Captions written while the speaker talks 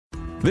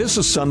This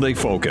is Sunday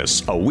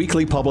Focus, a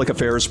weekly public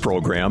affairs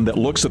program that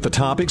looks at the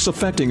topics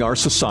affecting our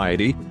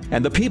society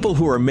and the people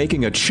who are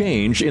making a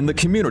change in the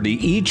community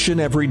each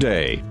and every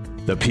day.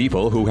 The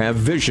people who have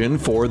vision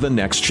for the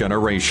next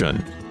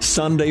generation.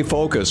 Sunday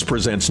Focus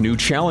presents new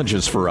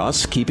challenges for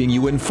us, keeping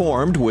you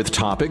informed with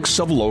topics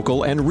of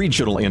local and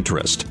regional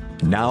interest.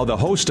 Now the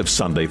host of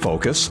Sunday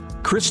Focus,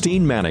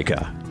 Christine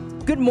Manica.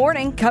 Good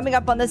morning. Coming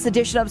up on this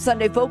edition of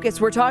Sunday Focus,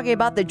 we're talking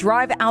about the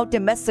Drive Out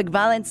Domestic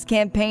Violence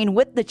campaign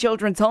with the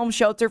Children's Home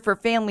Shelter for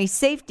Family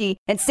Safety.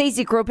 And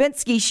Stacey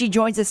Kropinski, she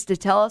joins us to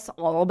tell us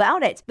all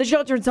about it. The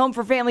Children's Home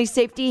for Family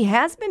Safety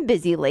has been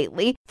busy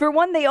lately. For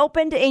one, they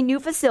opened a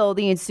new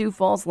facility in Sioux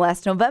Falls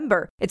last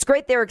November. It's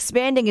great they're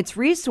expanding its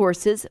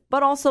resources,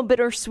 but also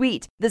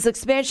bittersweet. This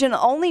expansion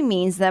only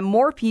means that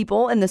more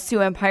people in the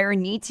Sioux Empire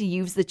need to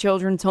use the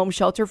Children's Home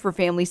Shelter for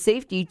Family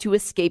Safety to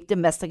escape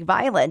domestic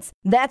violence.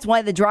 That's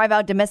why the Drive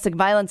Out Domestic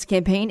Violence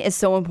campaign is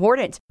so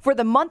important. For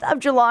the month of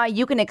July,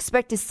 you can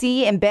expect to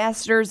see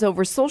ambassadors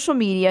over social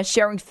media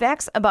sharing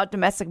facts about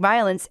domestic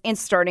violence and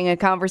starting a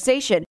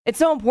conversation. It's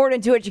so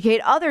important to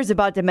educate others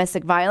about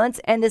domestic violence,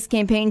 and this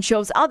campaign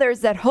shows others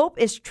that hope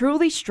is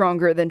truly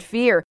stronger than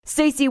fear.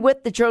 Stacey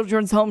with the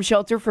Children's Home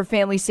Shelter for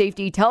Family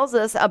Safety tells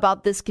us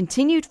about this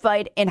continued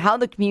fight and how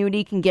the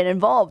community can get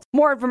involved.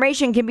 More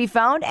information can be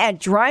found at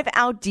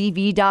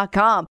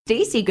driveoutdv.com.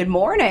 Stacey, good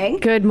morning.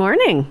 Good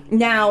morning.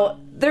 Now,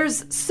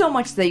 there's so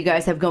much that you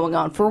guys have going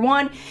on. For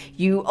one,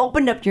 you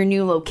opened up your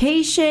new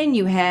location,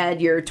 you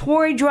had your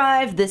toy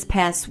drive this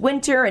past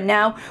winter, and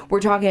now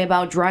we're talking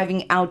about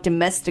driving out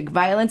domestic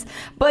violence.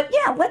 But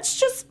yeah, let's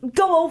just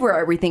go over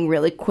everything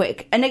really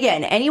quick. And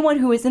again, anyone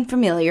who isn't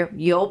familiar,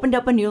 you opened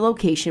up a new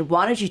location.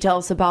 Why don't you tell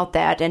us about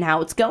that and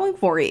how it's going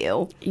for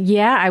you?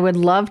 Yeah, I would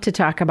love to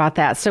talk about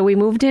that. So we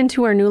moved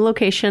into our new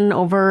location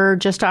over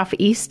just off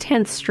East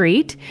 10th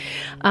Street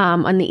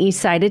on the east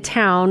side of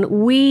town.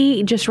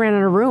 We just ran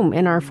out of room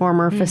in our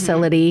former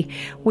facility.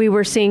 We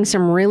were seeing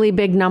some really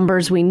big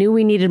numbers. We knew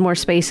we needed more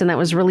space, and that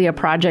was really a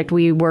project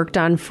we worked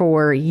on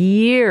for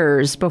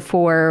years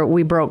before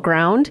we broke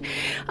ground.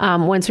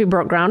 Once we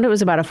broke ground, it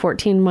was about a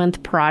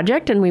 14-month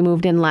project, and we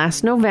moved in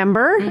last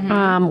November.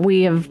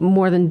 We have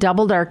more than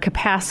doubled our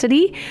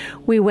capacity.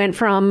 We went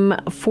from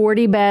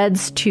 40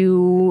 beds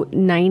to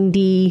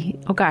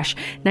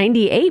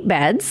 98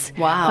 beds.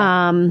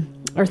 Wow.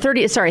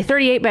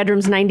 38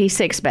 bedrooms,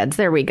 96 beds.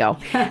 There we go.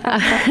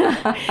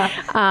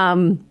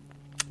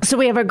 So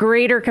we have a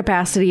greater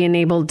capacity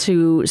enabled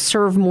to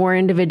serve more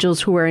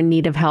individuals who are in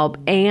need of help,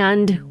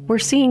 and we're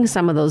seeing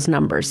some of those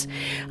numbers.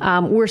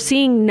 We're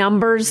seeing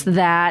numbers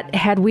that,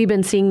 had we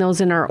been seeing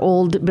those in our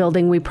old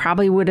building, we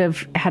probably would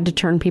have had to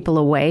turn people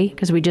away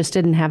because we just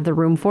didn't have the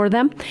room for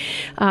them.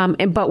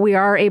 But we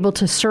are able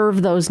to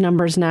serve those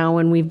numbers now,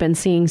 and we've been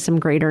seeing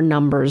some greater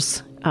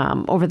numbers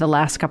over the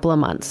last couple of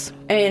months.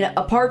 And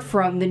apart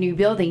from the new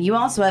building, you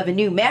also have a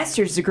new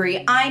master's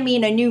degree. I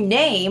mean, a new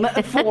name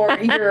for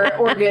your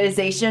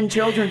organization,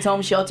 Children's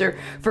Home Shelter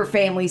for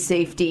Family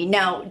Safety.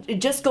 Now,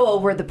 just go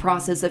over the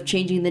process of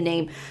changing the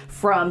name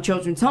from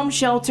Children's Home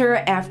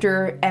Shelter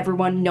after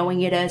everyone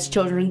knowing it as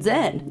Children's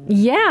Inn.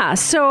 Yeah.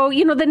 So,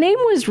 the name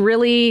was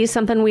really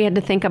something we had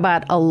to think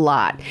about a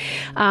lot.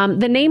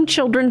 The name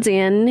Children's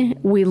Inn,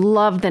 we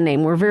love the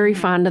name. We're very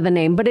fond of the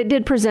name, but it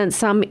did present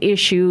some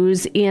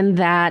issues in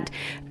that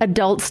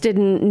adults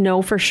didn't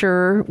know for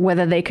sure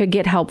whether they could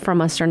get help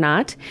from us or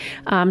not.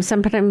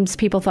 Sometimes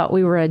people thought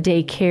we were a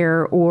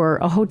daycare or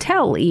a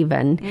hotel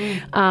even.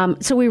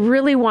 So we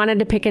really wanted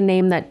to pick a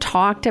name that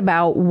talked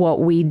about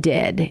what we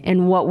did.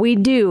 And what we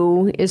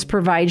do is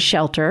provide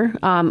shelter,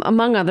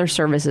 among other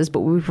services, but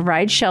we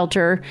provide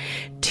shelter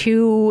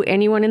to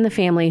anyone in the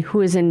family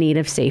who is in need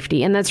of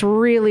safety. And that's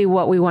really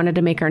what we wanted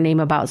to make our name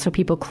about, so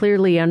people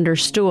clearly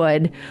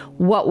understood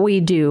what we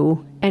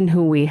do and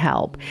who we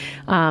help.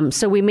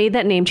 So we made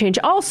that name change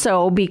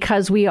also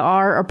because we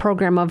are a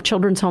program of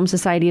Children's Home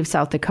Society of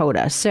South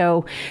Dakota.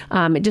 So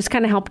it just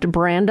kind of helped to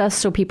brand us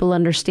so people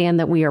understand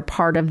that we are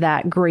part of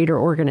that greater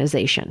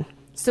organization.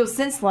 So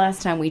since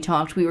last time we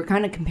talked, we were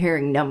kind of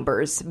comparing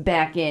numbers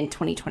back in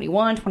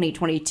 2021,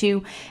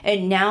 2022,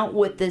 and now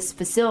with this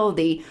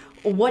facility,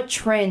 what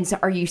trends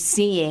are you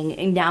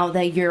seeing now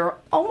that you're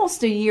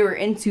almost a year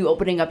into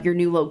opening up your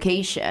new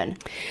location?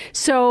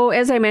 So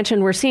as I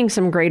mentioned, we're seeing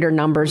some greater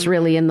numbers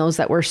really in those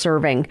that we're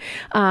serving.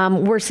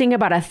 We're seeing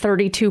about a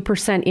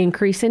 32%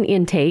 increase in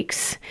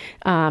intakes.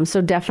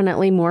 So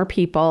definitely more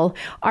people.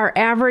 Our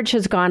average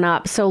has gone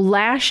up. So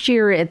last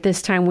year at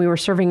this time, we were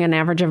serving an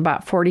average of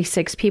about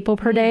 46 people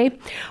per day.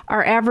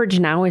 Our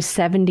average now is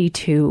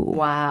 72.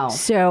 Wow.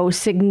 So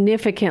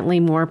significantly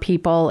more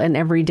people, and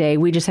every day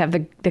we just have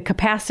the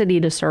capacity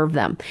to serve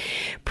them.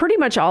 Pretty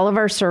much all of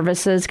our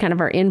services, kind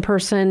of our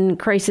in-person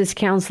crisis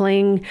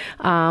counseling,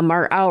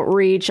 our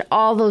outreach,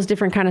 all those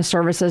different kind of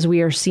services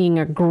we are seeing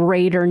a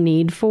greater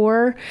need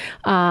for.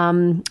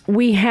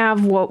 We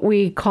have what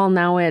we call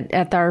now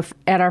at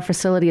our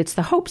facility, it's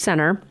the Hope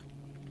Center.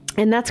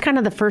 And that's kind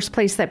of the first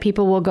place that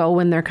people will go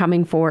when they're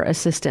coming for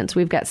assistance.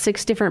 We've got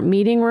 6 different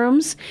meeting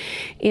rooms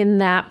in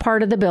that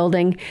part of the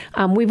building.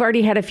 We've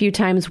already had a few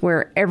times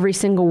where every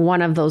single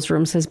one of those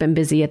rooms has been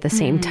busy at the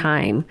same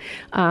time.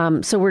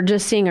 So we're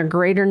just seeing a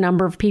greater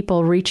number of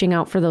people reaching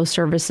out for those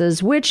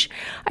services, which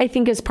I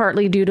think is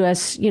partly due to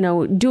us,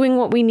 doing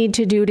what we need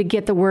to do to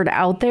get the word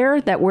out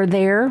there that we're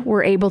there,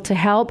 we're able to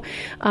help,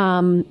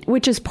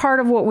 which is part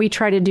of what we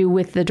try to do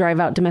with the Drive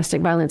Out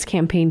Domestic Violence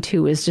campaign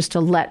too, is just to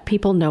let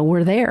people know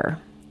we're there.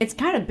 It's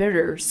kind of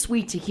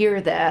bittersweet to hear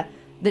that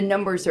the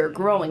numbers are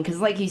growing because,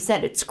 like you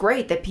said, it's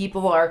great that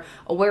people are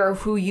aware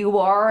of who you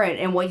are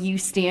and what you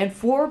stand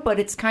for, but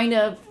it's kind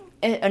of,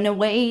 in a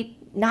way,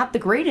 not the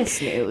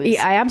greatest news.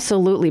 Yeah,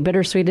 absolutely.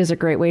 Bittersweet is a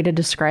great way to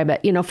describe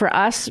it. For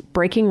us,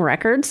 breaking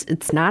records,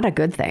 it's not a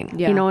good thing.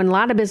 Yeah. In a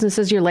lot of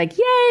businesses, you're like,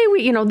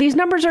 yay, these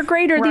numbers are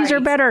greater, right. These are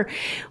better.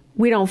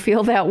 We don't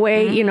feel that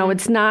way. Mm-hmm.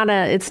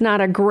 It's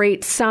not a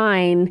great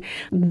sign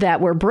that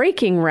we're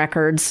breaking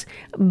records,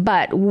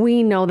 but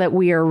we know that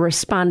we are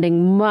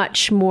responding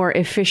much more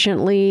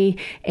efficiently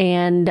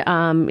and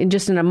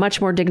just in a much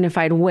more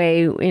dignified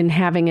way in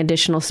having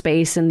additional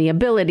space and the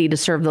ability to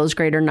serve those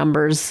greater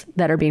numbers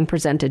that are being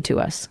presented to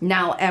us.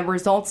 Now, at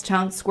Results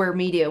Town Square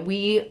Media,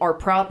 we are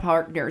proud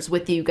partners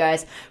with you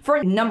guys for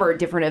a number of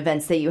different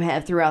events that you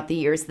have throughout the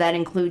years. That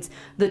includes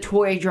the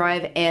toy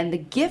drive and the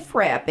gift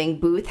wrapping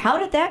booth. How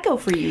did that go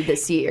for you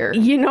this year?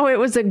 It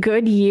was a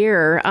good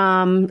year.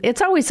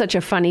 It's always such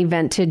a fun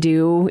event to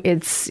do.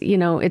 It's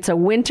a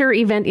winter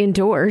event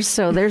indoors,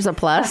 so there's a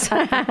plus.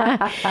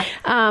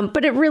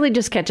 But it really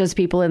just catches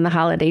people in the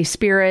holiday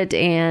spirit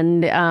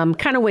and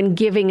kind of when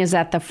giving is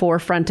at the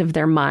forefront of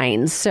their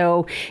minds.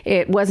 So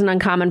it wasn't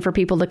uncommon for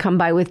people to come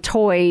by with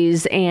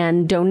toys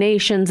and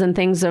donations and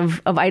things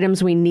of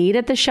items we need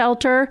at the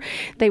shelter.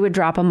 They would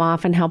drop them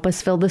off and help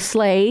us fill the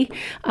sleigh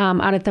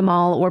out at the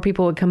mall, or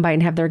people would come by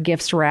and have their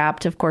gifts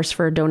wrapped, of course,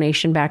 for a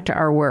donation back to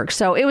our work.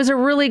 So it was a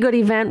really good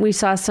event. We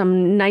saw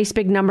some nice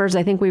big numbers.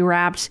 I think we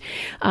wrapped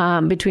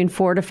between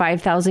 4,000 to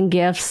 5,000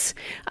 gifts.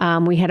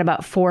 We had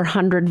about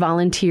 400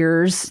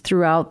 volunteers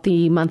throughout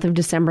the month of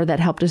December that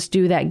helped us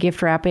do that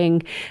gift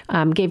wrapping,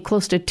 gave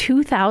close to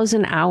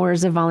 2,000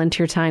 hours of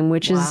volunteer time,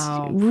 which is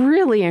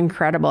really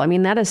incredible. I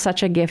mean, that is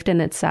such a gift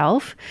in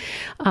itself.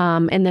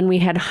 And then we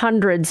had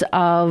hundreds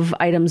of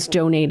items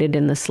donated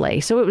in the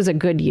sleigh. So it was a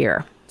good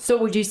year. So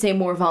would you say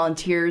more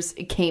volunteers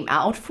came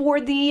out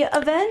for the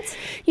event?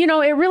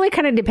 It really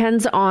kind of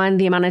depends on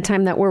the amount of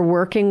time that we're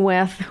working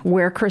with,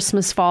 where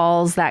Christmas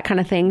falls, that kind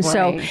of thing. Right.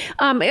 So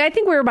I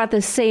think we're about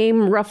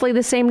roughly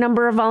the same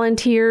number of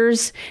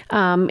volunteers.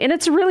 And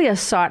it's really a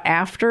sought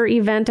after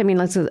event. I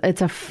mean,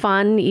 it's a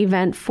fun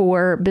event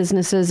for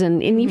businesses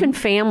and even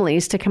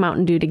families to come out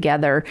and do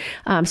together.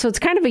 So it's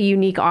kind of a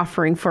unique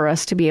offering for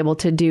us to be able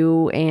to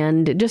do.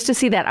 And just to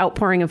see that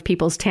outpouring of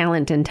people's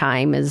talent and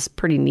time is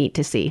pretty neat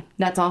to see.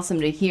 That's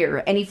awesome to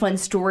hear. Any fun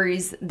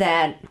stories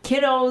that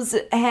kiddos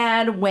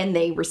had when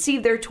they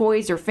received their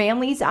toys or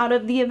families out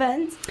of the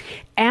event?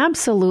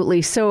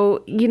 Absolutely.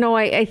 So,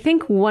 I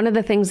think one of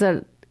the things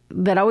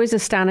that always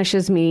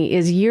astonishes me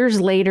is years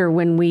later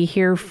when we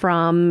hear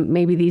from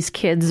maybe these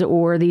kids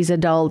or these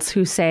adults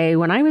who say,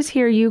 when I was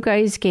here, you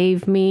guys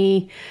gave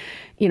me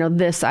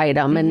this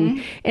item.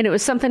 And it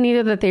was something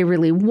either that they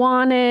really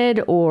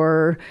wanted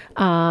or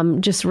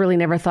just really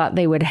never thought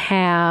they would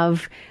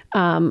have.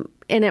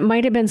 And it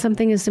might have been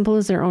something as simple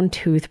as their own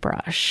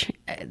toothbrush,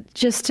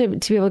 just to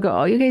be able to go,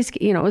 oh, you guys,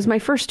 it was my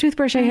first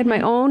toothbrush. I had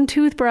my own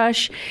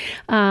toothbrush.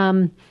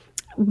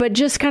 But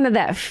just kind of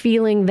that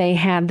feeling they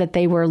had that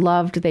they were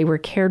loved, they were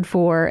cared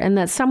for, and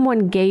that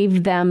someone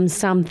gave them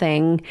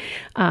something.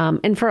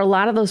 And for a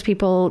lot of those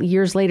people,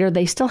 years later,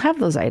 they still have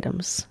those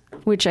items,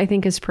 which I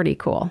think is pretty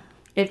cool.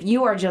 If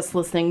you are just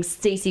listening,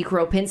 Stacy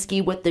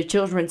Kropinski with the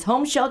Children's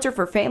Home Shelter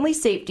for Family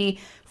Safety,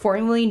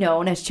 formerly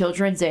known as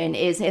Children's Inn,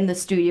 is in the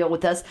studio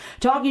with us,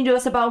 talking to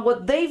us about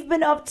what they've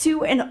been up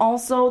to and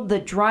also the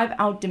Drive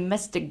Out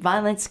Domestic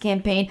Violence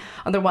campaign,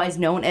 otherwise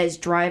known as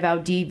Drive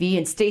Out DV.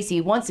 And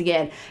Stacy, once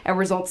again, at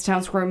Results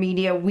Town Square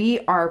Media, we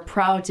are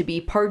proud to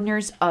be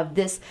partners of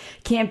this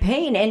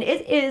campaign, and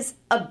it is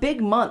a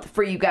big month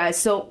for you guys.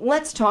 So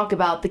let's talk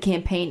about the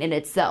campaign in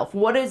itself.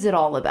 What is it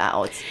all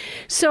about?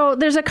 So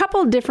there's a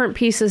couple different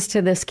pieces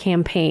to this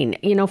campaign.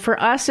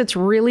 For us, it's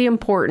really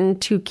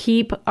important to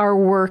keep our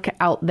work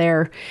out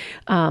there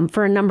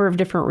for a number of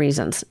different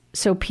reasons.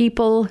 So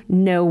people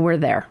know we're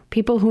there.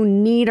 People who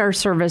need our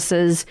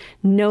services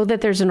know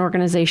that there's an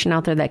organization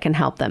out there that can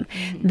help them.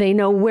 Mm-hmm. They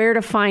know where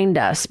to find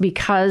us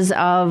because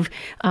of,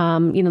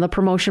 the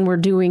promotion we're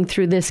doing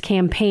through this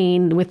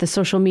campaign with the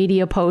social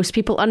media posts.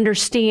 People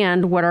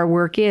understand what our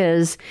work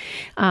is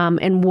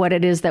and what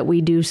it is that we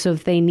do. So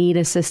if they need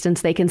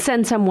assistance, they can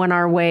send someone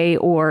our way,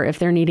 or if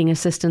they're needing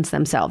assistance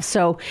themselves.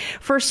 So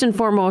first and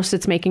foremost,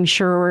 it's making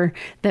sure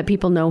that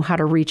people know how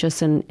to reach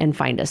us and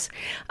find us.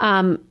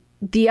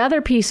 The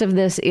other piece of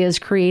this is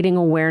creating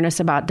awareness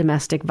about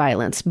domestic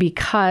violence,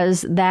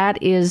 because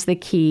that is the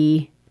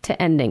key to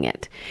ending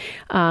it.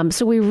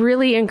 So we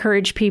really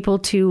encourage people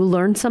to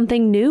learn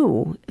something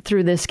new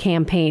through this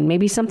campaign,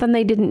 maybe something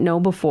they didn't know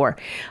before.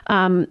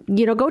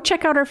 Go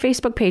check out our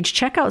Facebook page,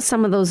 check out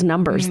some of those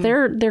numbers.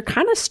 They're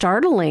kind of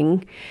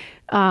startling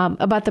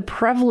about the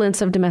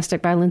prevalence of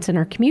domestic violence in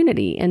our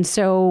community. And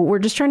so we're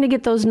just trying to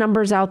get those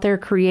numbers out there,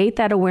 create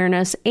that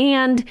awareness,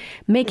 and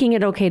making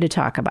it okay to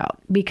talk about,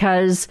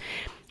 because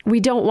we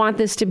don't want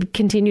this to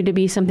continue to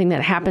be something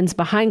that happens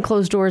behind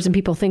closed doors and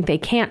people think they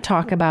can't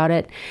talk about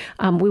it.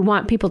 We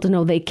want people to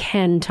know they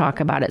can talk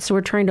about it. So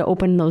we're trying to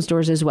open those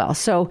doors as well.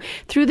 So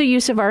through the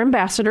use of our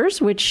ambassadors,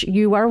 which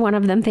you are one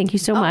of them, thank you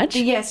so much.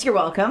 Yes, you're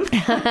welcome.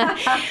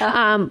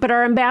 But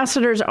our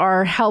ambassadors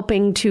are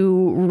helping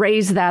to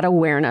raise that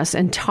awareness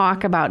and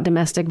talk about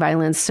domestic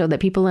violence so that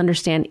people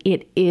understand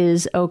it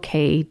is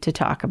okay to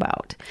talk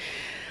about.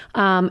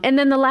 And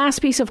then the last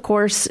piece, of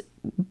course,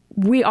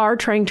 we are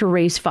trying to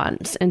raise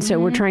funds. And so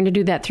we're trying to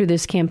do that through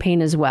this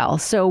campaign as well.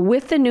 So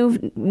with the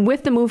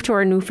move to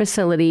our new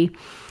facility,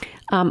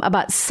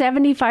 about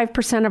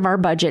 75% of our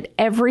budget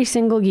every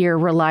single year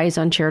relies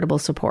on charitable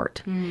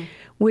support,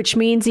 which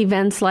means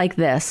events like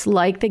this,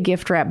 like the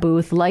gift wrap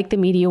booth, like the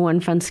Media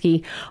One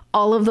Funski,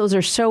 all of those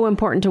are so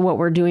important to what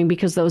we're doing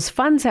because those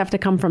funds have to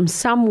come from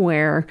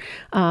somewhere,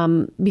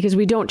 because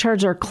we don't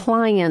charge our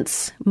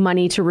clients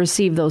money to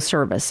receive those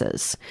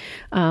services.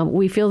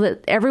 We feel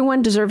that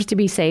everyone deserves to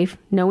be safe.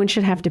 No one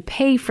should have to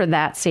pay for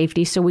that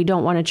safety, so we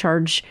don't want to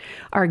charge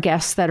our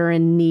guests that are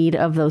in need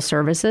of those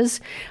services.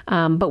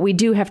 But we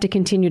do have to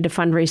continue to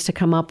fundraise to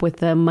come up with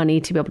the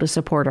money to be able to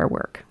support our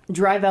work.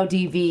 Drive Out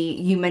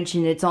DV, you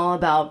mentioned it's all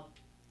about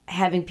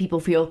having people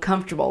feel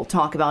comfortable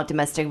talk about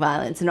domestic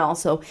violence and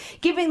also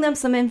giving them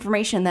some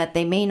information that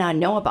they may not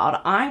know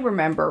about. I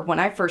remember when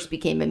I first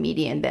became a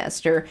media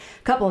ambassador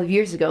a couple of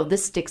years ago,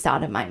 this sticks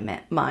out in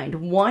my mind.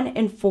 1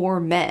 in 4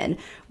 men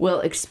will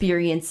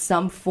experience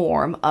some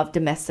form of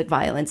domestic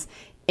violence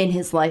in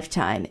his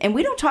lifetime. And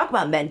we don't talk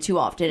about men too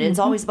often. It's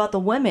always about the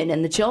women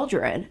and the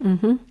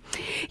children.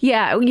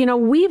 Yeah,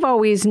 we've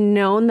always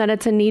known that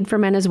it's a need for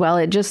men as well.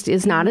 It just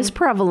is not as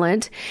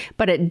prevalent,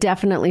 but it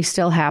definitely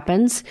still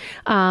happens.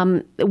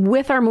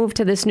 With our move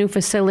to this new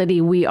facility,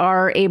 we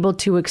are able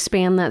to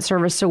expand that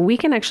service so we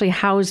can actually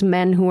house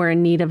men who are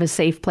in need of a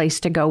safe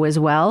place to go as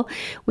well.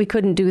 We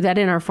couldn't do that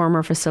in our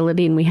former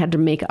facility, and we had to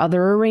make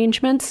other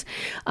arrangements.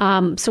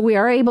 So we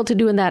are able to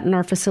do that in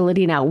our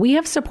facility now. We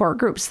have support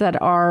groups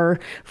that are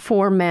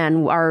for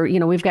men.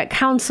 We've got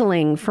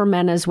counseling for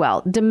men as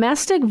well.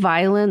 Domestic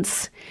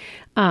violence,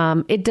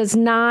 it does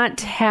not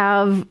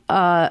have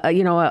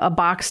a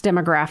box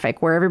demographic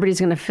where everybody's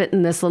going to fit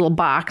in this little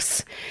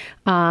box.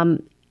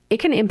 It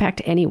can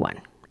impact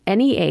anyone,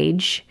 any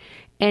age,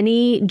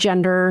 any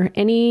gender,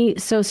 any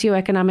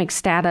socioeconomic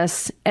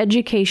status,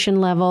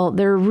 education level.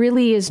 There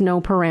really is no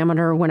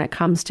parameter when it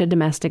comes to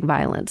domestic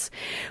violence.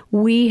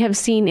 We have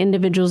seen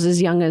individuals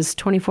as young as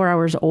 24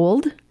 hours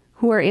old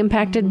who are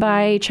impacted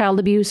by child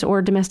abuse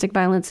or domestic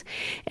violence,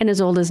 and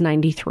as old as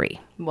 93.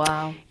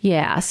 Wow.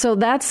 Yeah, so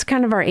that's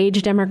kind of our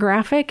age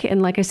demographic.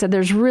 And like I said,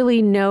 there's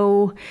really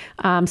no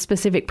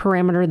specific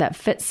parameter that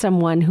fits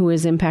someone who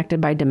is impacted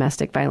by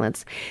domestic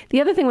violence. The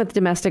other thing with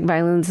domestic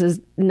violence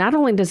is not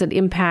only does it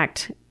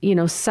impact,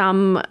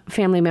 some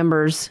family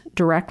members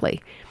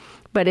directly,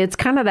 but it's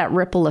kind of that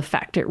ripple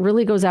effect. It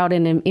really goes out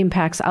and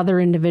impacts other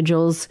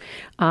individuals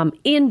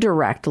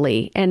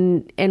indirectly.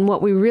 And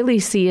what we really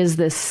see is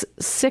this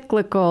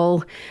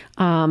cyclical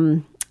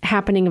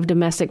happening of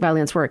domestic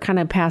violence where it kind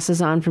of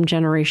passes on from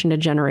generation to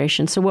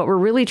generation. So what we're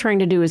really trying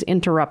to do is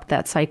interrupt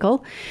that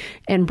cycle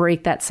and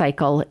break that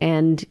cycle.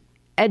 And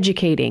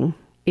educating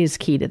is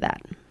key to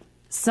that.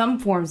 Some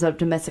forms of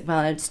domestic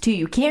violence, too,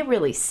 you can't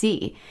really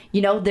see.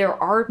 There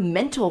are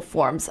mental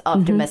forms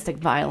of domestic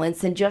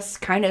violence and just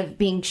kind of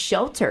being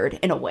sheltered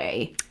in a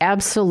way.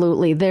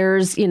 Absolutely.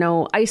 There's,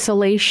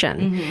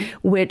 isolation,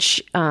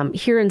 which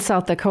here in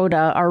South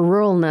Dakota, our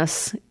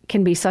ruralness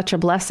can be such a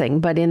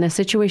blessing. But in a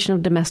situation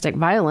of domestic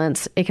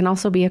violence, it can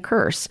also be a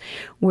curse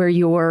where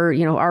you're,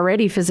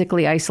 already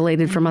physically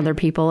isolated from other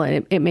people.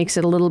 And it makes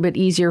it a little bit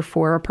easier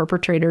for a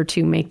perpetrator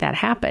to make that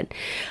happen.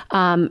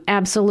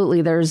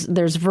 Absolutely.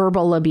 There's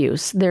verbal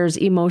abuse. There's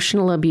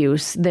emotional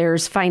abuse.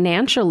 There's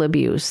financial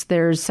abuse.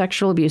 There's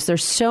sexual abuse.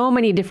 There's so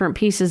many different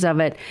pieces of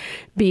it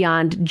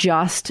beyond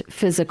just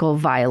physical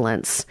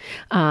violence.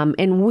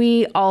 And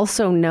we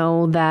also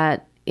know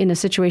that in a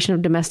situation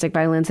of domestic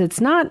violence, it's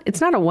not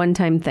a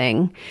one-time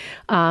thing.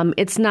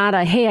 It's not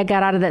a, hey, I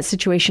got out of that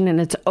situation and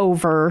it's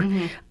over.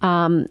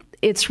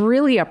 It's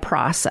really a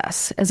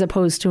process as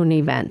opposed to an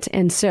event.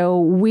 And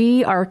so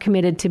we are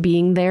committed to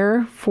being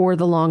there for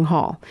the long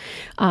haul.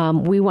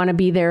 We want to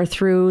be there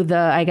through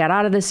I got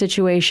out of this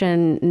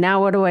situation.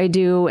 Now what do I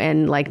do?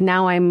 And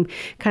now I'm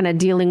kind of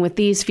dealing with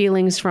these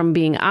feelings from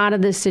being out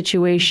of this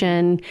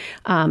situation.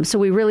 So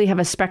we really have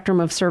a spectrum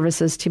of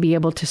services to be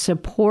able to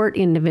support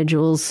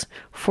individuals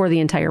for the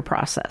entire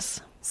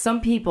process.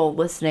 Some people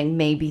listening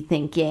may be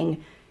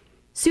thinking,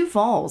 Sioux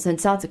Falls in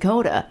South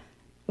Dakota,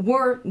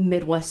 we're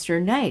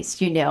Midwestern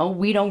nice, you know.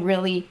 We don't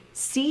really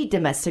see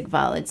domestic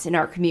violence in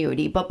our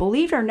community. But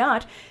believe it or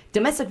not,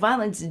 domestic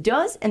violence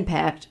does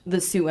impact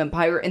the Sioux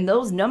Empire. And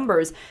those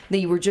numbers that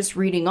you were just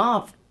reading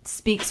off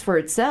speaks for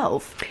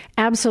itself.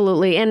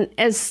 Absolutely. And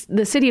as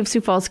the city of Sioux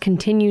Falls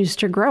continues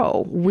to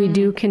grow, we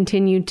do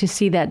continue to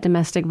see that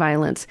domestic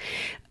violence.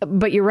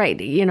 But you're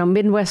right, you know,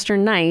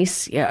 Midwestern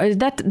nice,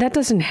 that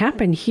doesn't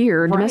happen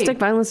here. Right. Domestic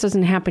violence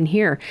doesn't happen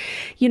here.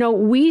 You know,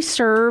 we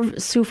serve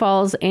Sioux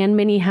Falls and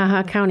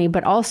Minnehaha County,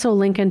 but also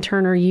Lincoln,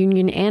 Turner,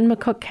 Union, and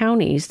McCook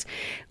counties.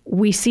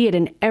 We see it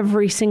in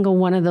every single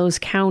one of those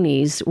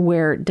counties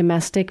where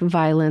domestic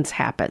violence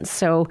happens.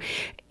 So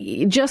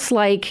just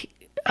like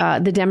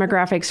the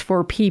demographics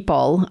for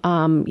people,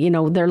 you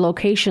know, their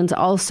locations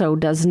also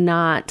does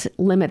not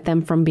limit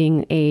them from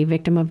being a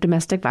victim of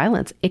domestic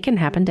violence. It can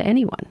happen to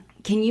anyone.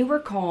 Can you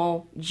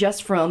recall,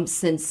 just from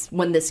since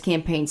when this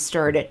campaign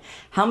started,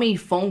 how many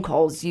phone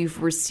calls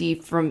you've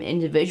received from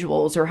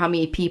individuals, or how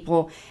many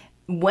people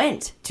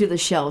went to the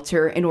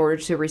shelter in order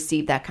to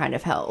receive that kind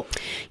of help?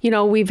 You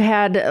know, we've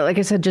had, like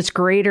I said, just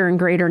greater and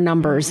greater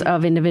numbers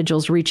of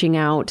individuals reaching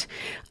out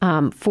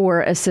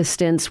for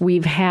assistance.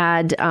 We've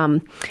had,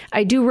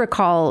 I do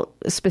recall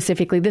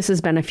specifically, this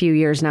has been a few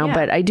years now,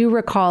 but I do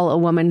recall a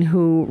woman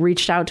who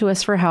reached out to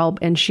us for help,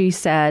 and she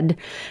said,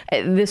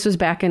 this was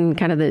back in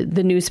kind of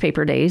the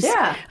newspaper days,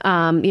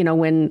 you know,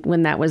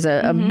 when that was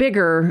a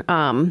bigger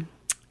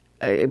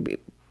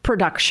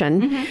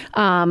production.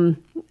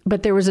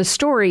 But there was a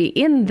story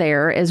in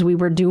there as we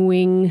were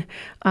doing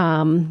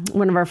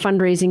one of our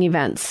fundraising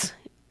events,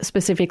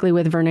 specifically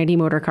with Vernady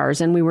Motor Cars,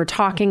 and we were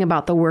talking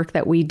about the work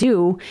that we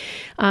do.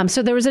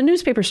 So there was a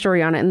newspaper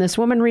story on it, and this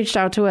woman reached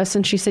out to us,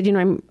 and she said, you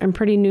know, I'm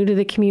pretty new to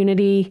the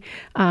community.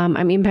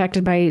 I'm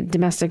impacted by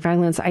domestic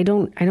violence. I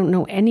don't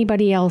know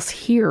anybody else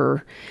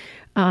here.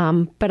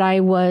 But I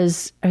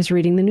was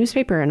reading the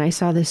newspaper, and I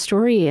saw this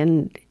story,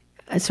 and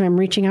so I'm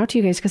reaching out to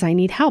you guys because I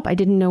need help. I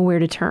didn't know where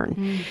to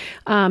turn.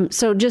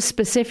 So just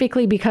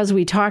specifically because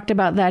we talked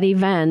about that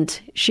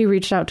event, she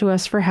reached out to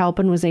us for help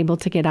and was able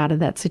to get out of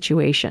that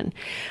situation.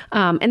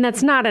 And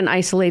that's not an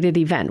isolated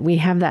event. We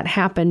have that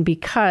happen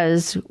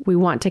because we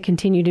want to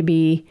continue to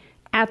be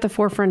at the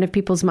forefront of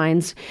people's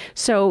minds.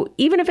 So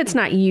even if it's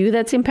not you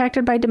that's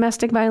impacted by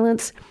domestic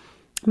violence,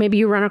 maybe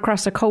you run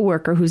across a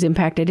coworker who's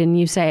impacted and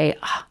you say,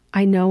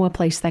 I know a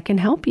place that can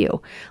help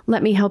you.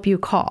 Let me help you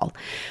call.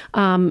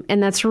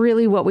 And that's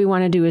really what we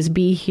want to do, is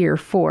be here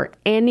for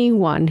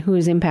anyone who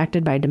is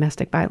impacted by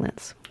domestic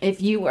violence. If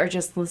you are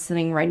just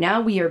listening right now,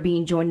 we are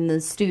being joined in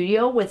the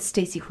studio with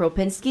Stacy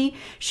Kropinski.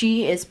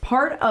 She is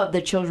part of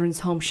the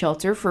Children's Home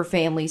Shelter for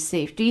Family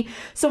Safety.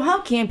 So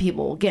how can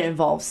people get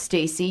involved,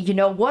 Stacy? You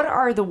know, what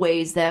are the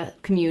ways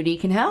that community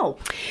can help?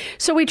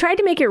 So we tried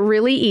to make it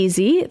really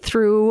easy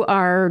through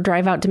our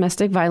Drive Out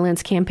Domestic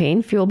Violence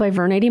campaign, fueled by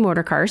Vernady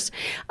Motor Cars.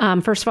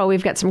 First of all,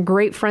 we've got some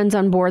great friends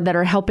on board that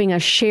are helping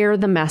us share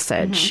the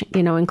message,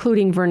 you know,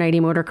 including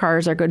Vernady Motor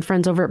Cars, our good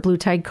friends over at Blue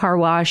Tide Car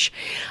Wash.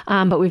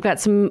 But we've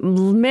got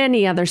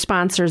many other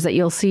sponsors that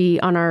you'll see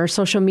on our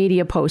social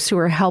media posts who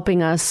are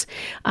helping us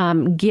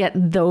get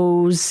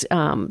those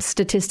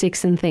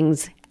statistics and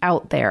things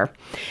out there.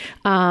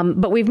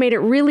 But we've made it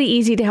really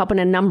easy to help in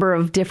a number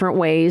of different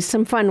ways,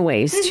 some fun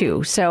ways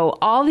too. So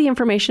all the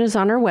information is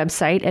on our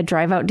website at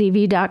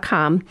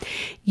driveoutdv.com.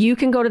 You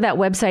can go to that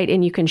website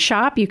and you can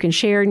shop, you can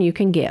share, and you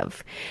can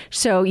give.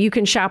 So you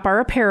can shop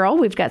our apparel.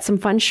 We've got some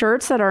fun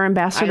shirts that our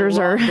ambassadors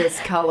I love this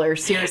color.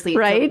 Seriously,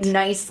 right? It's a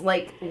nice,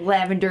 like,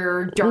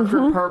 lavender,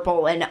 darker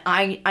purple. And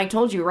I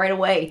told you right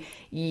away,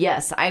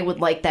 yes, I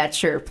would like that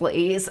shirt,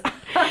 please.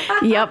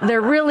 Yep,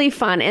 they're really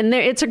fun. And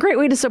it's a great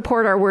way to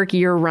support our work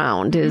year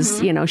round,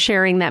 is, you know,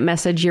 sharing that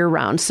message year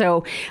round.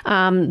 So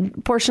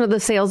portion of the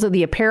sales of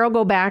the apparel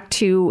go back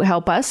to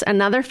help us.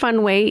 Another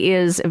fun way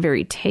is a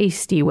very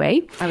tasty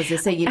way. I was going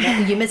to say,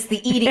 you missed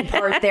the eating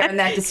part there in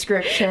that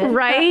description.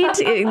 Right.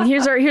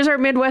 Here's our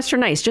Midwestern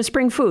nice. Just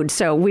bring food.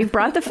 So we've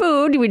brought the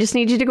food. We just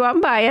need you to go out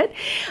and buy it.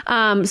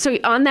 So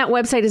on that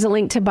website is a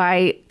link to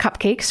buy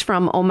cupcakes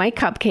from Oh My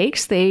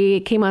Cupcakes. They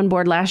came on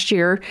board last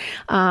year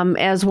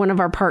as one of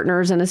our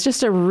partners, and it's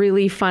just a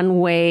really fun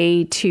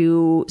way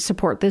to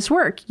support this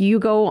work. You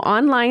go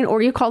online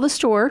or you call the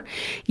store.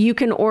 You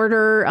can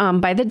order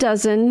by the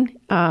dozen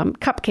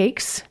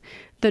cupcakes,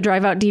 the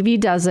Drive Out DV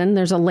dozen.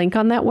 There's a link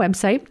on that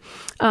website.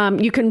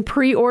 You can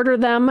pre-order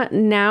them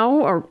now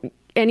or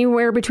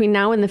anywhere between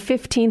now and the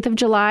 15th of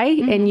July,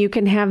 and you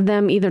can have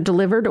them either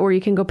delivered or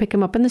you can go pick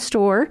them up in the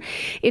store.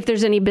 If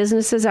there's any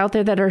businesses out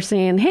there that are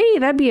saying, hey,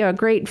 that'd be a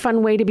great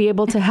fun way to be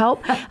able to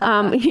help,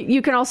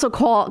 you can also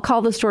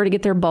call the store to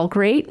get their bulk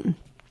rate.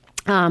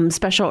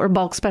 Special or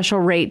bulk special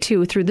rate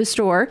too through the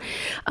store.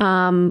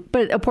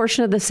 But a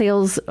portion of the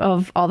sales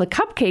of all the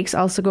cupcakes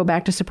also go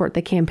back to support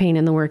the campaign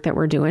and the work that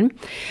we're doing.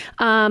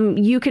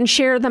 You can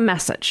share the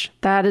message.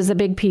 That is a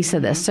big piece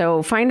of this.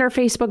 So find our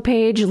Facebook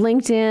page,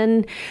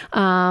 LinkedIn,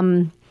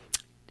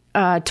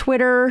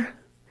 Twitter,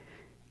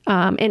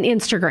 and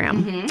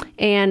Instagram,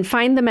 and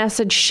find the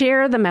message,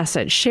 share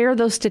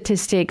those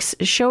statistics,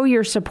 show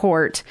your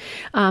support,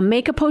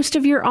 make a post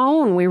of your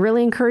own. We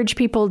really encourage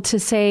people to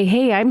say,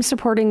 hey, I'm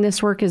supporting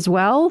this work as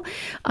well.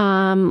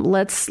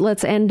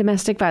 Let's end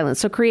domestic violence.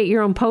 So create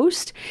your own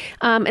post.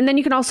 And then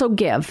you can also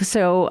give.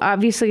 So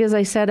obviously, as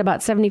I said, about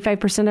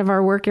 75% of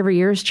our work every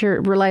year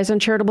relies on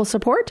charitable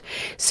support.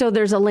 So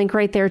there's a link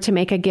right there to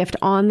make a gift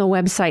on the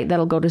website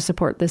that'll go to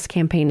support this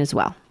campaign as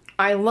well.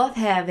 I love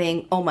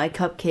having Oh My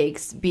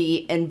Cupcakes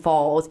be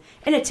involved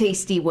in a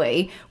tasty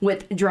way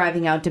with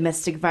driving out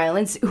domestic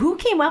violence. Who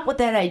came up with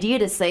that idea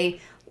to say,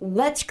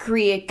 let's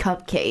create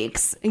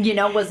cupcakes?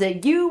 Was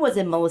it you? Was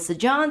it Melissa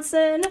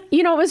Johnson?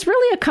 It was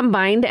really a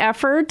combined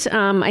effort.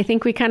 I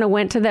think we kind of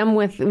went to them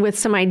with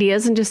some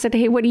ideas and just said,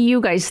 hey, what do you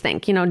guys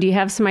think? Do you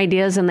have some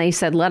ideas? And they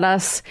said, let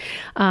us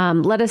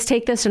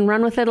take this and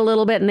run with it a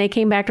little bit. And they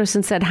came back to us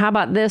and said, how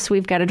about this?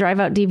 We've got a Drive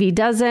Out DV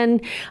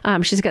dozen.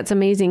 She's got some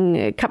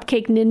amazing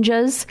cupcake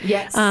ninjas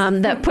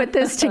that put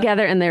this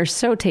together. And they're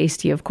so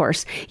tasty, of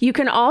course. You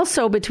can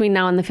also, between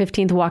now and the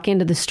 15th, walk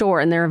into the store,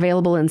 and they're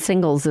available in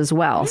singles as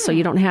well. So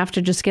you don't have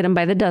to just get them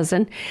by the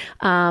dozen.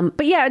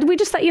 But yeah, we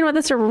just thought,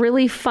 that's a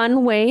really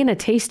fun way and a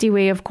tasty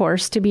way, of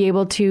course, to be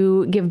able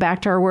to give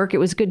back to our work. It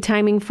was good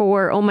timing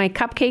for Oh My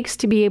Cupcakes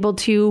to be able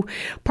to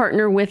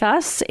partner with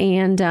us.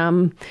 And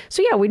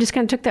so yeah, we just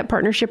kind of took that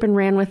partnership and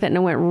ran with it, and it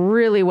went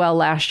really well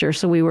last year.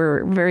 So we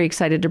were very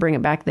excited to bring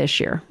it back this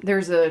year.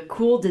 There's a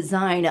cool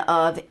design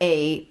of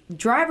a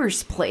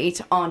driver's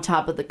plate on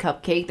top of the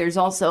cupcake. There's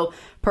also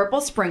purple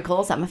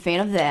sprinkles. I'm a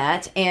fan of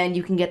that. And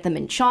you can get them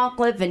in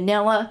chocolate,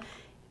 vanilla.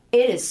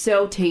 It is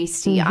so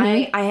tasty.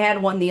 I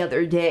had one the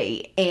other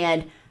day,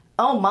 and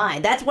oh my,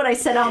 that's what I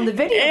said on the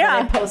video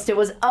that I posted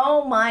was,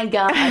 oh my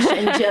gosh.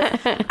 And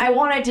just, I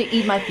wanted to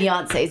eat my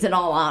fiance's, in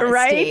all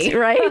honesty.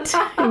 Right.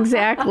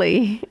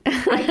 Exactly.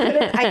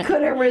 I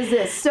couldn't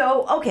resist.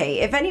 So, okay,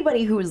 if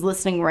anybody who is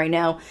listening right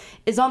now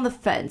is on the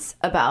fence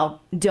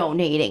about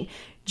donating,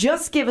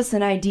 just give us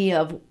an idea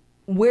of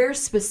where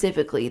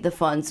specifically the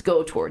funds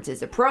go towards.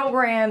 Is it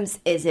programs?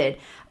 Is it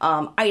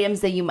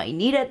items that you might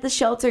need at the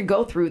shelter?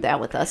 Go through that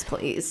with us,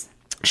 please.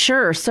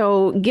 Sure.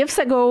 So gifts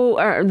that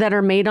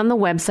are made on the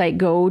website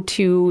go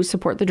to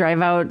support the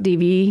Drive Out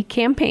DV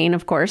campaign,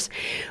 of course,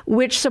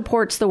 which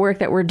supports the work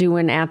that we're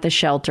doing at the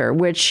shelter,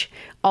 which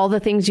all the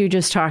things you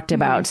just talked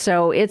about.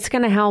 So it's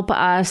going to help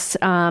us,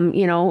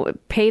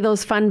 pay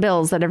those fun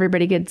bills that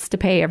everybody gets to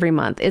pay every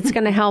month. It's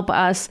going to help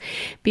us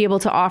be able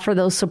to offer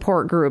those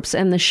support groups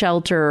and the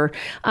shelter.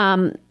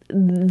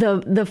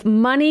 The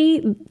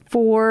money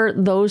for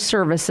those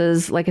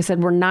services, like I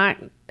said, we're not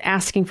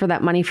asking for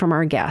that money from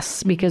our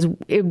guests, because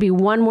it would be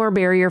one more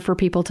barrier for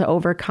people to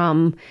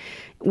overcome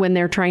when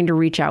they're trying to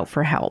reach out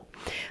for help.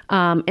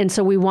 And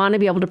so we want to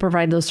be able to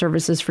provide those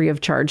services free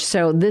of charge.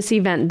 So this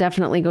event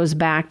definitely goes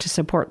back to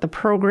support the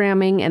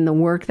programming and the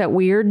work that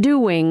we are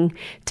doing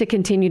to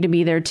continue to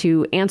be there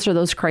to answer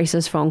those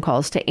crisis phone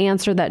calls, to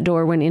answer that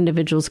door when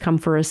individuals come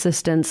for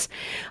assistance,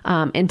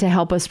 and to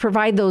help us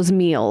provide those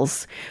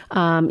meals.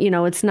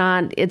 It's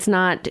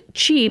not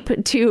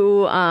cheap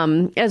to,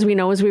 as we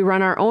know, as we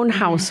run our own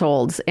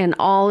households and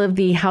all of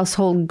the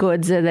household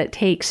goods that it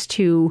takes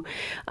to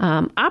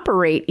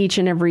operate each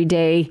and every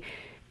day.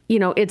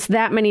 It's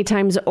that many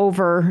times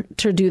over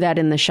to do that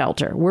in the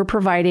shelter. We're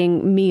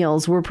providing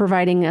meals. We're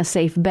providing a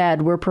safe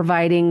bed. We're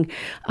providing,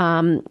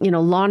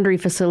 laundry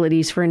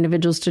facilities for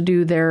individuals to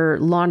do their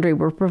laundry.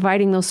 We're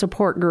providing those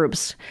support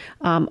groups.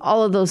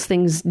 All of those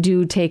things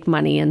do take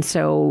money. And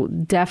so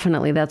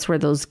definitely that's where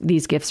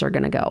these gifts are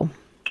going to go.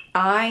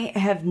 I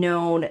have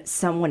known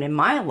someone in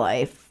my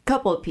life, a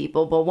couple of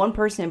people, but one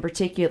person in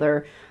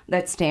particular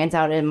that stands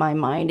out in my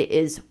mind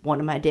is one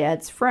of my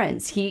dad's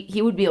friends.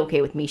 He would be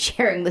okay with me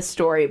sharing the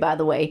story, by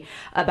the way,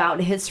 about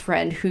his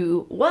friend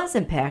who was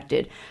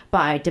impacted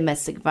by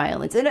domestic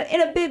violence in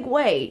a big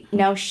way.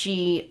 Now,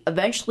 she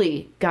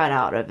eventually got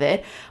out of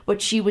it,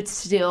 but she would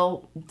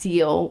still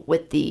deal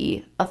with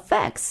the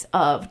effects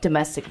of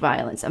domestic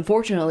violence.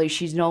 Unfortunately,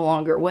 she's no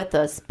longer with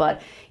us,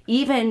 but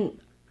even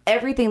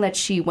everything that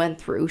she went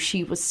through,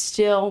 she was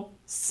still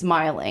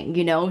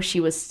smiling. She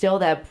was still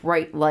that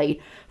bright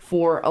light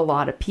for a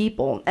lot of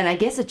people. And I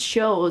guess it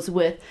shows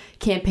with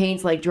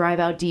campaigns like Drive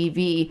Out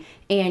DV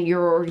and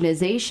your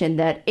organization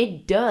that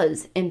it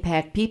does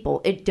impact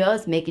people. It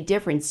does make a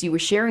difference. You were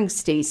sharing,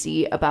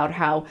 Stacy, about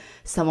how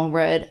someone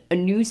read a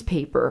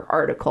newspaper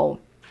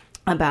article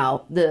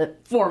about the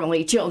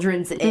formerly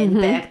Children's Inn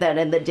back then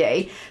in the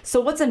day.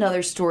 So what's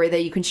another story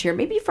that you can share,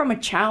 maybe from a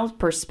child's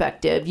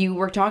perspective? You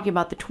were talking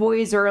about the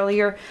toys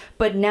earlier,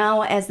 but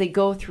now as they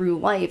go through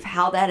life,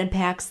 how that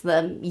impacts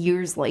them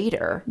years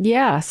later.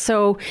 Yeah.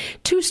 So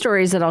 2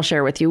 stories that I'll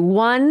share with you.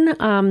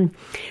 One,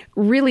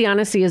 really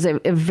honestly, is a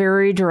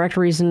very direct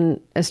reason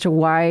as to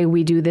why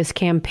we do this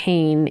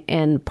campaign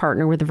and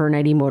partner with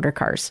Vernite Motor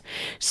Cars.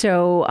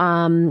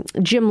 So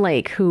Jim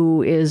Lake,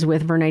 who is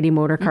with Vernite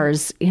Motor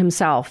Cars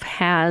himself,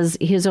 has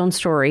his own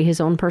story,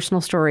 his own personal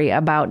story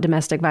about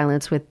domestic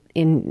violence with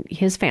in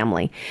his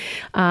family.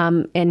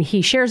 And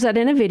he shares that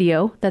in a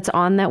video that's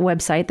on that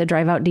website,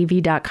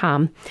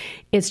 thedriveoutdv.com.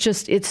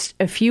 It's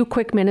a few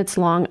quick minutes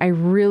long. I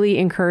really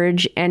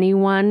encourage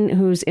anyone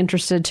who's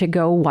interested to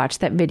go watch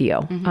that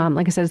video.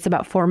 Like I said, it's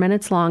about 4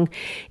 minutes long.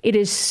 It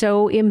is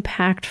so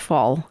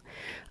impactful.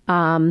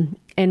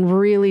 And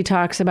really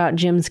talks about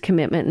Jim's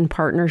commitment and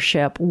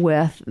partnership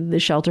with the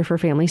Shelter for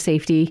Family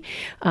Safety,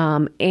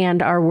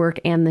 and our work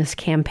and this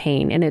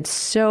campaign. And it's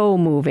so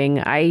moving.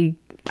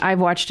 I've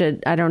watched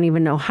it, I don't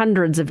even know,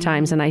 hundreds of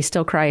times, and I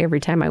still cry every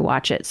time I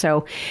watch it.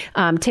 So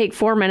take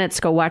 4 minutes,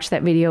 go watch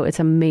that video. It's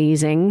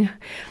amazing.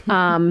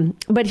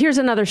 But here's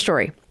another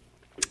story.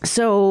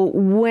 So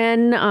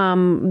when,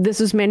 this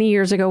was many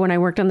years ago when I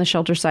worked on the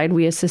shelter side,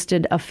 we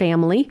assisted a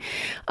family.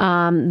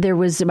 There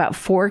was about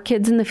 4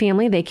 kids in the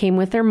family. They came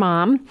with their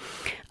mom,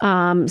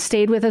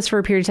 stayed with us for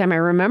a period of time. I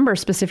remember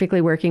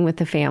specifically working with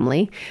the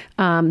family.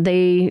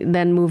 They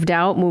then moved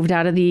out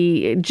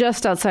of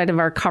just outside of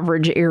our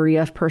coverage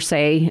area per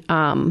se.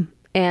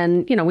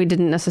 And, we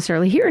didn't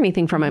necessarily hear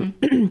anything from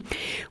him.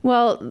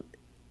 Well,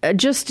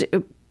 just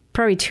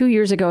probably 2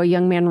 years ago, a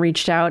young man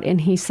reached out and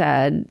he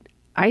said,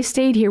 I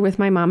stayed here with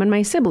my mom and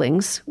my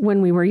siblings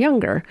when we were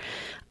younger.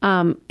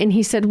 And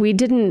he said, we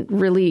didn't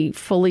really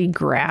fully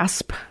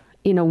grasp,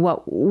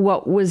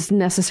 what was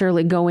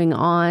necessarily going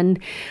on.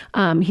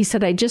 He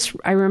said,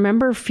 I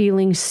remember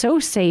feeling so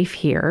safe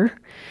here.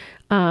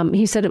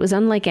 He said it was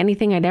unlike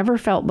anything I'd ever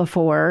felt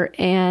before.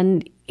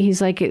 And he's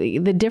like,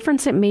 the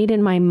difference it made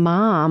in my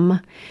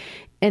mom,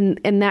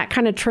 and that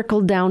kind of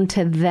trickled down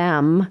to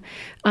them.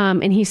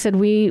 And he said,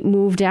 we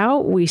moved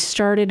out, we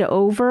started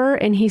over,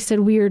 and he said,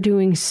 we are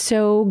doing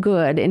so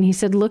good. And he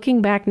said,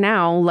 looking back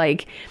now,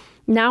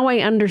 now I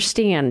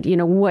understand,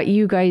 what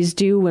you guys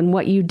do and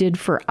what you did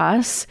for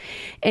us.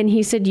 And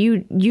he said,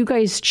 you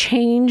guys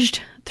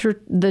changed through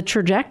the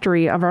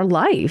trajectory of our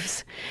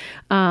lives.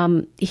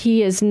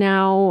 He is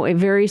now a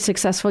very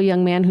successful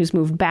young man who's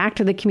moved back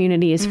to the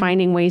community, is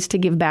finding ways to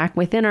give back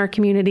within our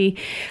community,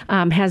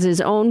 has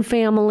his own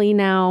family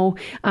now,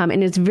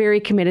 and is very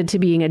committed to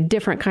being a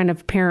different kind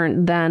of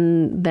parent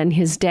than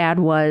his dad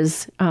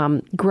was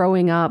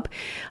growing up.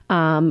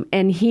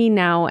 And he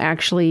now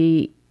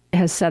actually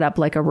has set up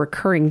like a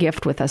recurring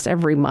gift with us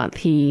every month.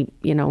 He,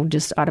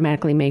 just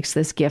automatically makes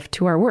this gift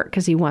to our work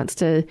because he wants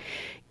to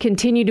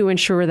continue to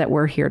ensure that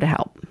we're here to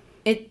help.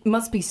 It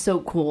must be so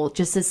cool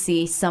just to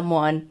see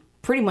someone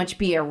pretty much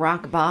be at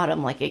rock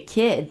bottom, like a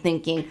kid,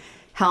 thinking,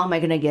 how am I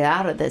going to get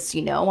out of this?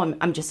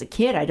 I'm just a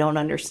kid. I don't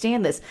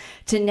understand this.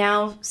 To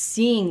now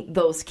seeing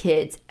those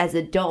kids as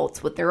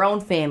adults with their own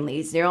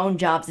families, their own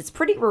jobs, it's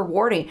pretty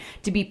rewarding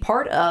to be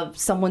part of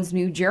someone's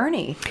new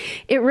journey.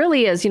 It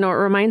really is. It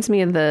reminds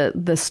me of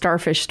the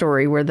starfish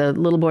story where the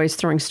little boy's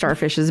throwing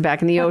starfishes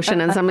back in the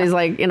ocean and somebody's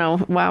like,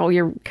 wow,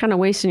 you're kind of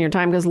wasting your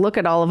time because look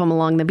at all of them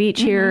along the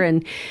beach here.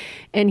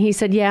 And he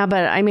said, yeah,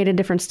 but I made a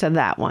difference to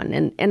that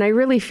one. And I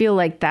really feel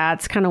like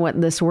that's kind of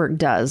what this work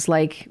does.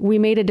 Like, we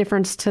made a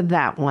difference to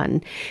that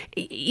one.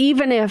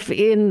 Even if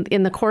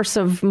in the course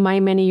of my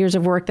many years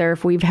of work there,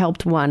 if we've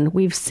helped one,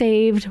 we've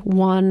saved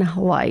one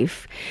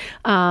life.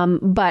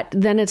 But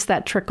then it's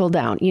that trickle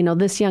down.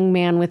 This young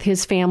man with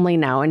his family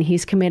now, and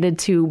he's committed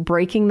to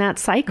breaking that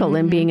cycle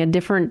and being a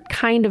different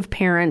kind of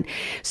parent.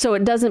 So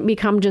it doesn't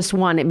become just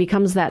one. It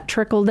becomes that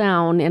trickle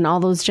down in all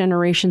those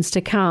generations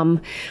to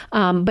come.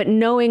 But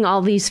knowing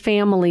all these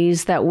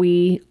families that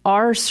we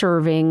are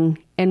serving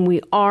and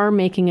we are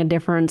making a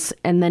difference,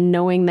 and then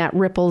knowing that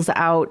ripples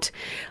out,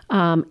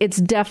 it's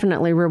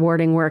definitely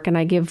rewarding work. And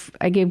I give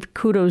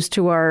kudos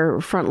to our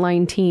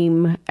frontline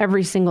team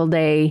every single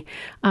day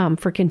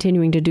for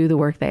continuing to do the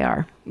work they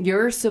are.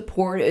 Your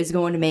support is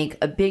going to make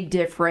a big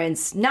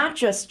difference, not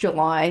just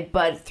July,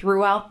 but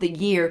throughout the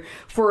year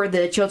for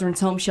the Children's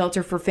Home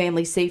Shelter for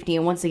Family Safety.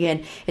 And once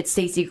again, it's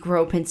Stacy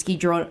Kropinski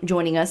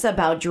joining us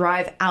about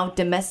Drive Out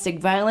Domestic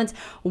Violence.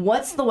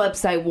 What's the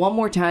website, one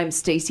more time,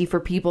 Stacy, for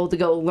people to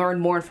go learn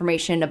more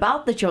information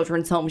about the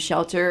Children's Home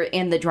Shelter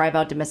and the Drive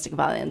Out Domestic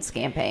Violence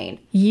campaign?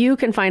 You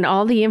can find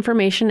all the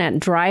information at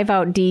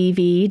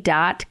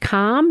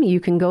driveoutdv.com. You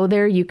can go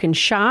there, you can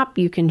shop,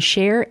 you can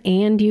share,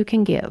 and you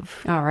can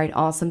give. All right,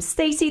 awesome.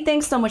 Stacy,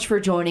 thanks so much for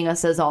joining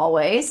us as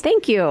always.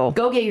 Thank you.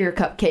 Go get your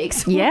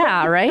cupcakes.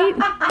 Yeah, right?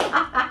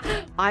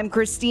 I'm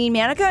Christine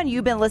Manica, and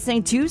you've been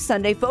listening to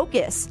Sunday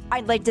Focus.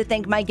 I'd like to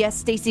thank my guest,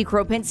 Stacy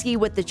Kropinski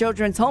with the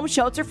Children's Home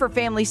Shelter for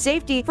Family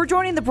Safety, for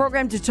joining the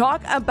program to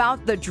talk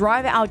about the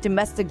Drive Out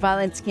Domestic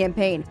Violence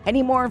campaign.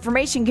 Any more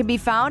information can be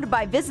found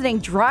by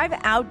visiting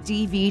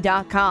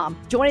driveoutdv.com.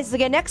 Join us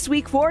again next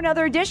week for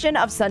another edition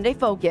of Sunday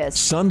Focus.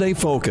 Sunday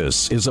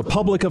Focus is a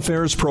public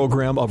affairs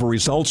program of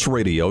Results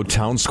Radio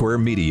Town Square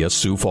Media,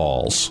 Sioux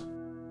Falls.